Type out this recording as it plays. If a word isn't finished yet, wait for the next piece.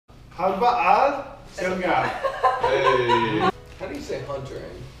Halbaal Sergal. Hey. How do you say hunter?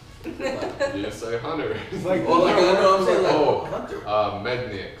 You say hunter. It's like, Oh, like, I know I'm saying like Oh, hunter.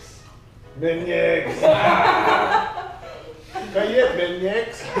 Medniks. Menyex. Kayet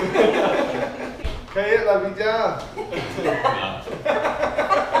Menyex. Kayet la vida.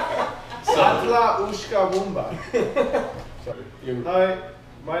 Atla Ushka Wumba. Hi,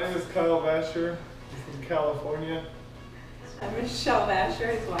 my name is Kyle Vasher. I'm from California. I'm Michelle Vasher,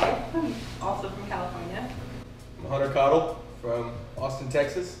 his wife, also from California. I'm Hunter Cottle from Austin,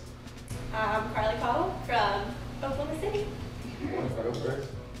 Texas. I'm Carly Cottle from Oklahoma City.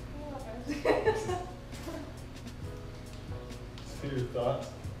 See your thoughts.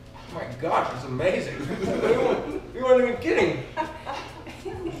 Oh my gosh, it's amazing. You weren't even kidding.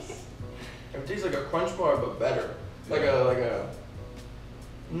 It tastes like a crunch bar, but better.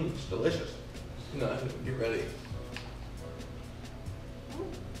 It's delicious. No, get ready.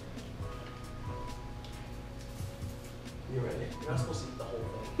 You ready? You're not supposed to eat the whole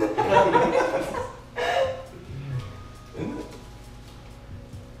thing. Isn't it?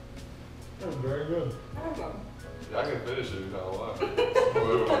 That's very good. Yeah, I can finish it if I want.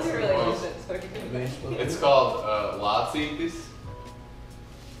 That's really decent. It's called Latviešu.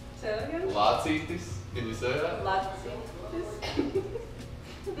 Say that again? Latviešu. Can you say that? Latviešu.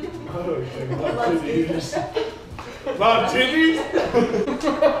 Oh, titties. Lot of titties?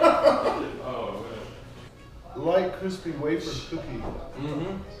 Oh man. Light crispy wafer cookie.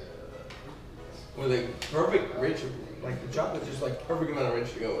 Mm-hmm. With a perfect rich, like the chocolate's just like perfect amount of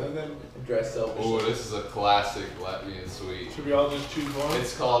rich to go with. And then, Dry selfish. Oh, this is a classic Latvian sweet. should we all just choose one?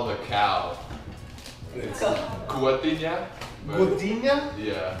 It's called a cow. It's Gotiņa. but- Godinha?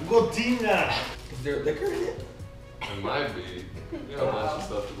 Yeah, Godinha! Is there liquor in it? it might be. You know, lots of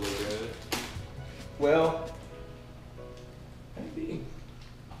stuff to look at it. Well, maybe.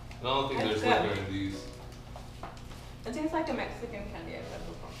 I don't think there's That's liquor in these. It tastes like a Mexican candy I've had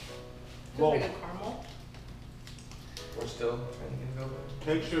before. Just Whoa. like a caramel. We're still trying to get it over.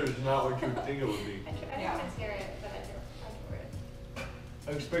 Texture is not what you would think it would be. I haven't seen it, but I do it.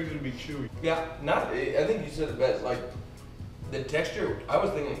 I expected it to be chewy. Yeah, not. I think you said it best. Like the texture, I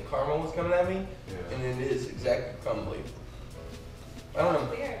was thinking caramel was coming at me, Yeah. and it is exactly crumbly. I don't know.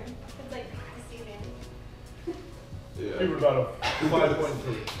 Weird. It's like deceiving. Give Yeah. it about a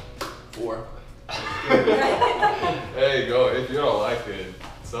 5.3. 4. Hey, go. If you don't like it,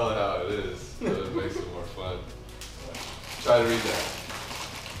 tell it how it is. So it makes it more fun. Try to read that.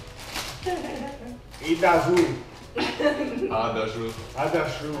 Idazu. Adashu.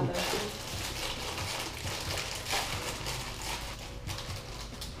 Adashu.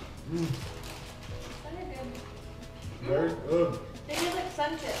 They're good. Very good. They taste like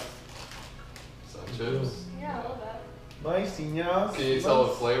sun chips. Sun chips. Yeah, I love that. Nice, Inyas. Can you tell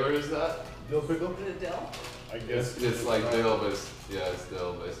what flavor is that? Dill pickle? Is it dill? I guess. It's like dill, but it's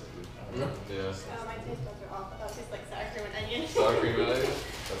dill basically. Yeah. My taste buds are off. I thought it tastes like sour cream and onion. Sour cream and onion?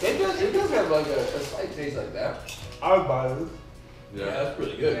 It does have like a slight taste like that. I would buy this. Yeah, Yeah. that's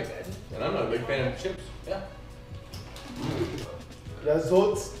pretty Very good. good. And I'm not a big fan of chips. Yeah.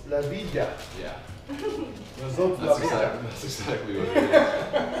 Razot la vida. Yeah. Razot la vida. That's exactly what it is.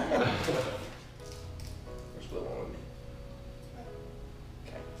 Or split one with me.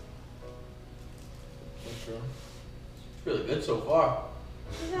 Okay. Not sure. It's really good so far.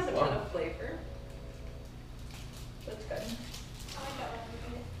 It doesn't have a ton of flavor. That's good. I like that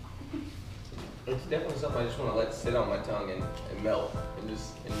one. It's definitely something I just want to let sit on my tongue and melt and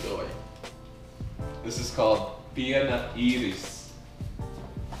just enjoy. This is called Piena Iris.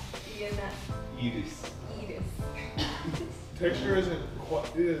 Ian, Iris. Edith. Texture isn't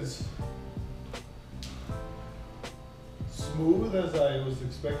quite is smooth as I was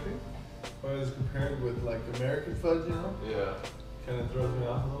expecting, but as compared with like American fudge, you know, Yeah. kind of throws me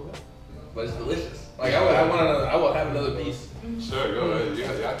off a little bit. But it's delicious. Like I will have another piece. Sure, go ahead.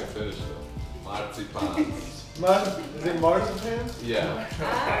 Yeah, I can finish though. Marzipan. Is it marzipan? Yeah.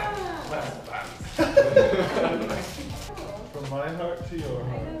 Ah. From my heart to your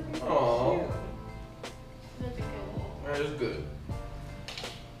heart. Aww. That's a good one. That is good.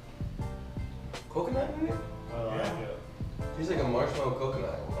 Coconut in it? I like it. Tastes like a marshmallow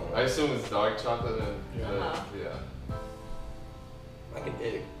coconut. I assume it's dark chocolate and Yeah. yeah. Like an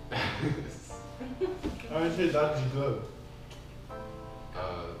egg. I would say that's good.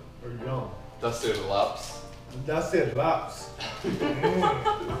 uh, Or yum. das är laps. That's it, laps.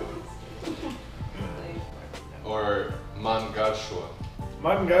 Or mangarshua.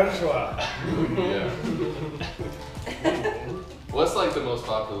 Mangarshua. Yeah. What's like the most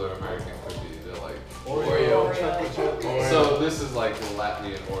popular American cookie? Is it like Oreo. Chocolate chip. So this is like the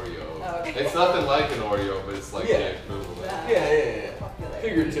Latvian Oreo. Oh, okay. It's nothing like an Oreo, but it's like Yeah. the equivalent. Yeah. Popular.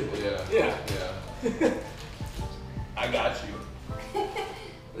 Figuratively. Yeah. Yeah. I got you.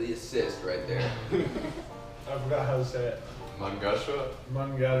 The assist right there. I forgot how to say it. Mangashwa?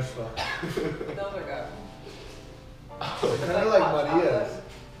 Mangarshva. Those are good. Kind of like Maria's.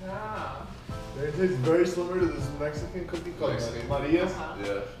 Yeah. They taste very similar to this Mexican cookie called Mexican? Maria's. Uh-huh.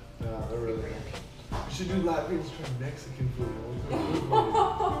 Yeah. Yeah, they're really good. We should do Latvians try Mexican food.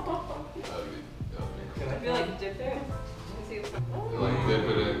 That'd be I feel like dip it. See what's cool. Like dip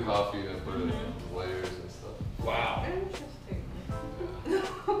it in coffee and put it in layers and stuff. Wow. Interesting.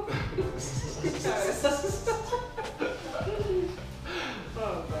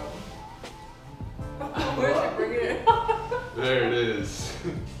 Oh, bro. Where'd you bring it? There it is.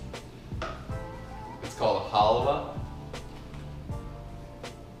 It's called halva.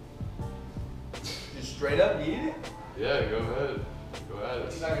 Just straight up, you eat it? Yeah, go ahead. Go at it.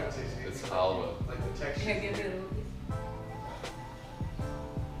 It's not gonna taste anything. It's halva. Like the texture. Can I give you a little piece?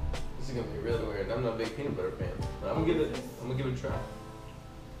 This is gonna be really weird. I'm not a big peanut butter fan. But I'm gonna give it a try.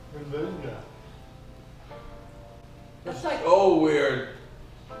 It's like, Oh, weird.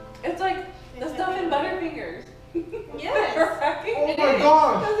 it's like the stuff in Butterfingers. Yes. Right? Oh my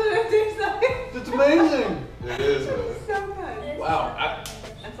gosh! That's what it tastes like. That's amazing! It is, man. It's so good. Wow.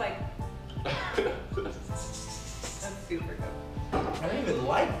 It's like, that's super good. I don't even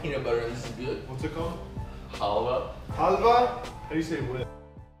like peanut butter, and this is good. What's it called? Halva. Halva? How do you say whip?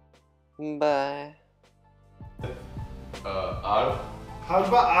 Bye. Arv.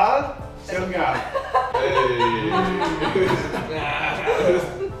 Halva al Sergal. Hey.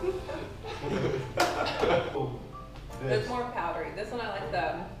 It's more powdery. This one I like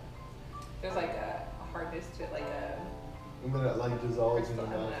there's like a hardness to it, like a And then it like dissolves in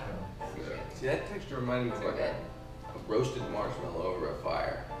crystal, your I don't mouth. know. It's good. See, that texture reminded me of They're like good. a roasted marshmallow over a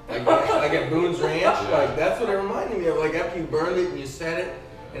fire. Like at Boone's Ranch. Yeah. Like that's what it reminded me of. Like after you burned it and you set it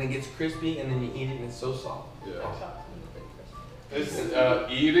and it gets crispy and then you eat it and it's so soft. Yeah. It's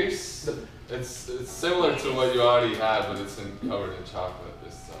iris. It's similar to what you already had, but it's covered in chocolate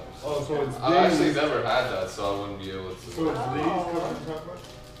this time. Oh, so it's I actually these. never had that, so I wouldn't be able to. So it's these covered in chocolate?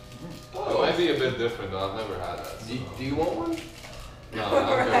 It might be a bit different though. I've never had that. So. Do you want one? No,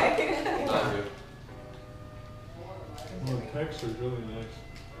 not good. Right? Not good. The texture's really nice.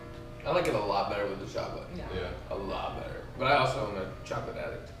 I like it a lot better with the chocolate. Yeah. Yeah. A lot better. But I also am a chocolate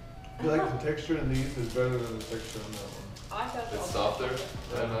addict. I feel like the texture in these is better than the texture on that one. I like that It's little- softer,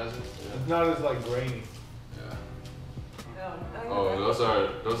 I imagine. It's not as like grainy. Yeah. Oh, Oh, those are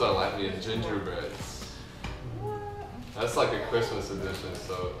Latvian gingerbreads. That's like a Christmas edition,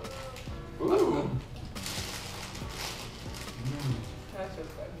 so. Ooh. That's just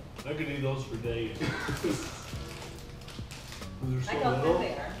good. I could eat those for days. I They're so don't think little.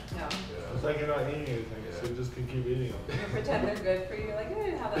 they are. No. It's like you're not eating anything, so you just can keep eating them. You pretend they're good for you. You're like, I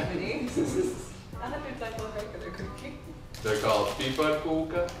didn't have that many. I have it's like a regular cookie. They're called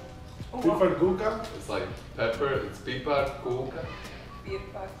piparkūka. Piparkūka? It's like pepper. It's piparkūka.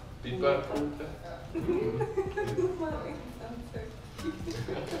 Piparkūka.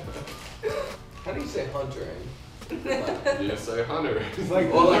 How do you say hunter? You say hunter. It's like,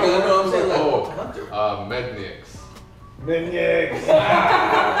 Oh, like, I know what I'm saying, like, Oh, hunter. mednieks. Maniacs.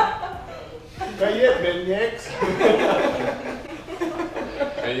 Kayet maniacs.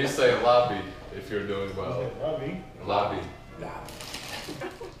 And you say lobby if you're doing well. Robbie. Lobby. Nah.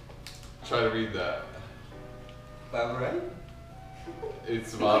 Try to read that. Right?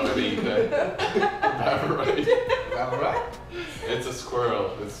 It's Vavarita. Vavarita. Right? It's a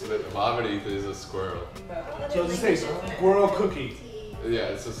squirrel. Vavarita is a squirrel. So just say squirrel cookie. Yeah,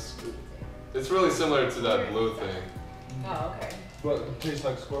 it's really similar to that blue thing. Oh, okay. But it tastes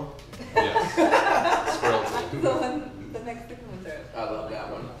like squirrel? Yes. Squirrel The thing. one, the next thing was there. I love that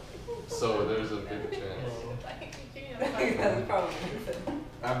one. So there's a big chance. That's probably it.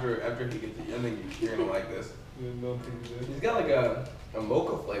 After he gets it, I think you're gonna like this. You don't think you did? He's got like a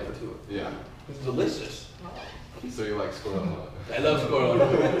mocha flavor to it. Yeah. It's delicious. So you like squirrel? Huh? I love squirrel.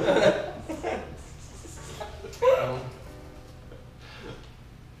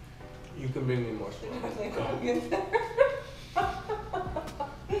 You can bring me more squirrel.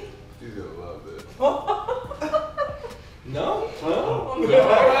 He's gonna love it. No? Oh,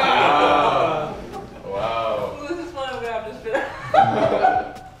 Wow. This is one I'm gonna have to spit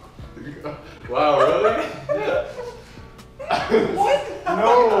out. Wow, really? What?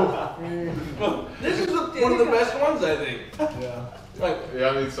 No! This is one of the best ones, I think. Yeah. Like, Yeah,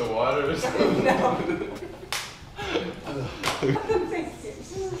 I need some water or something. No.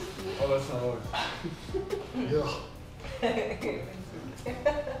 Oh, that's not ours.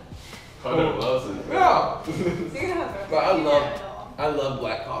 Hunter loves it. Yeah. You can have But I Not love, at all. I love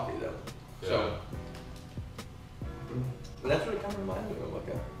black coffee though. Yeah. So and that's what it kind of reminds me of, like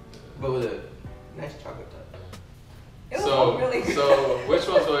a, but with a nice chocolate touch. It was So, really good. so which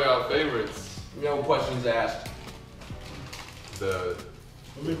ones were your favorites? No questions asked. The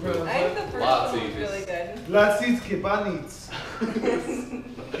I think the first Lots one of was really good. Lacis kibanits.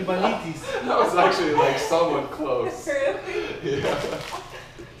 Kibanitis. that was actually like somewhat close. Really? Yeah.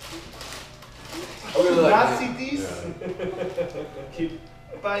 I really like it. Lacitis. Yeah.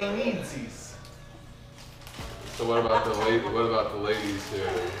 Kibanitis. So what about the ladies here?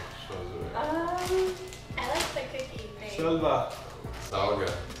 I like the cookie thing. Salva. Salga.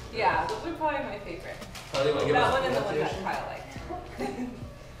 Yeah, those are probably my favorite. How do you want to give That us one a and the one that pronunciation? Kyle liked.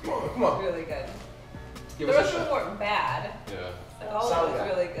 Come on, come on. Really good. Give The us a rest of them shot. weren't bad. Yeah. Like all of them Salga.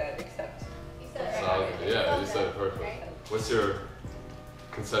 was really good except You said it Salga. right. Yeah, you said it Salga, perfect. right? What's your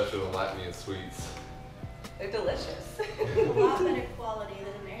conception of Latvian sweets? they're delicious. A lot better quality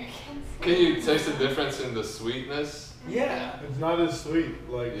than Americans. Can you taste the difference in the sweetness? Yeah. It's not as sweet.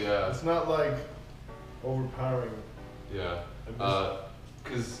 Like, Yeah. it's not like overpowering. Yeah. And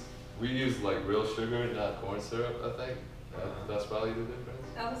Cause we use like real sugar, not corn syrup. I think that's probably the difference.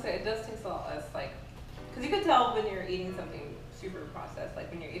 I was gonna say it does taste a lot less like, cause you could tell when you're eating something super processed, like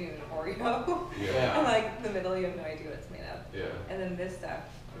when you're eating an Oreo, Yeah. and like the middle you have no idea what it's made of, Yeah. and then this stuff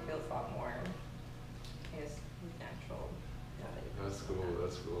feels a lot more, I guess, natural. Now that you- That's cool.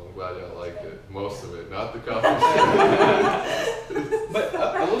 That's cool. I'm glad y'all liked it. Most of it, not the coffee. But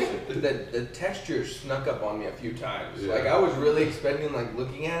I will say that the texture snuck up on me a few times. Yeah. Like I was really expecting like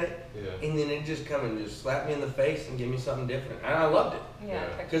looking at it, Yeah. and then it just come and just slap me in the face and give me something different, and I loved it. Yeah, Yeah.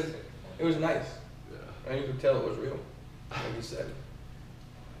 texture's 'Cause good. It was nice, Yeah. and you could tell it was real, like you said.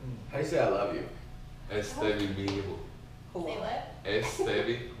 How do you say I love you? Estevi milo. Cool. Say what?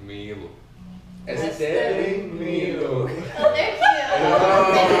 Estevi milo. Este mío. Oh, they're cute.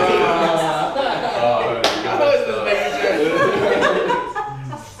 I was just making sure.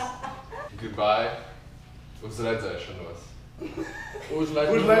 Goodbye. Uz redzēšanos.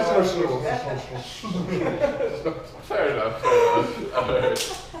 Fair enough. Fair enough. All right.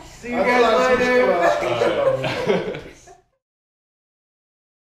 See you guys later. All right.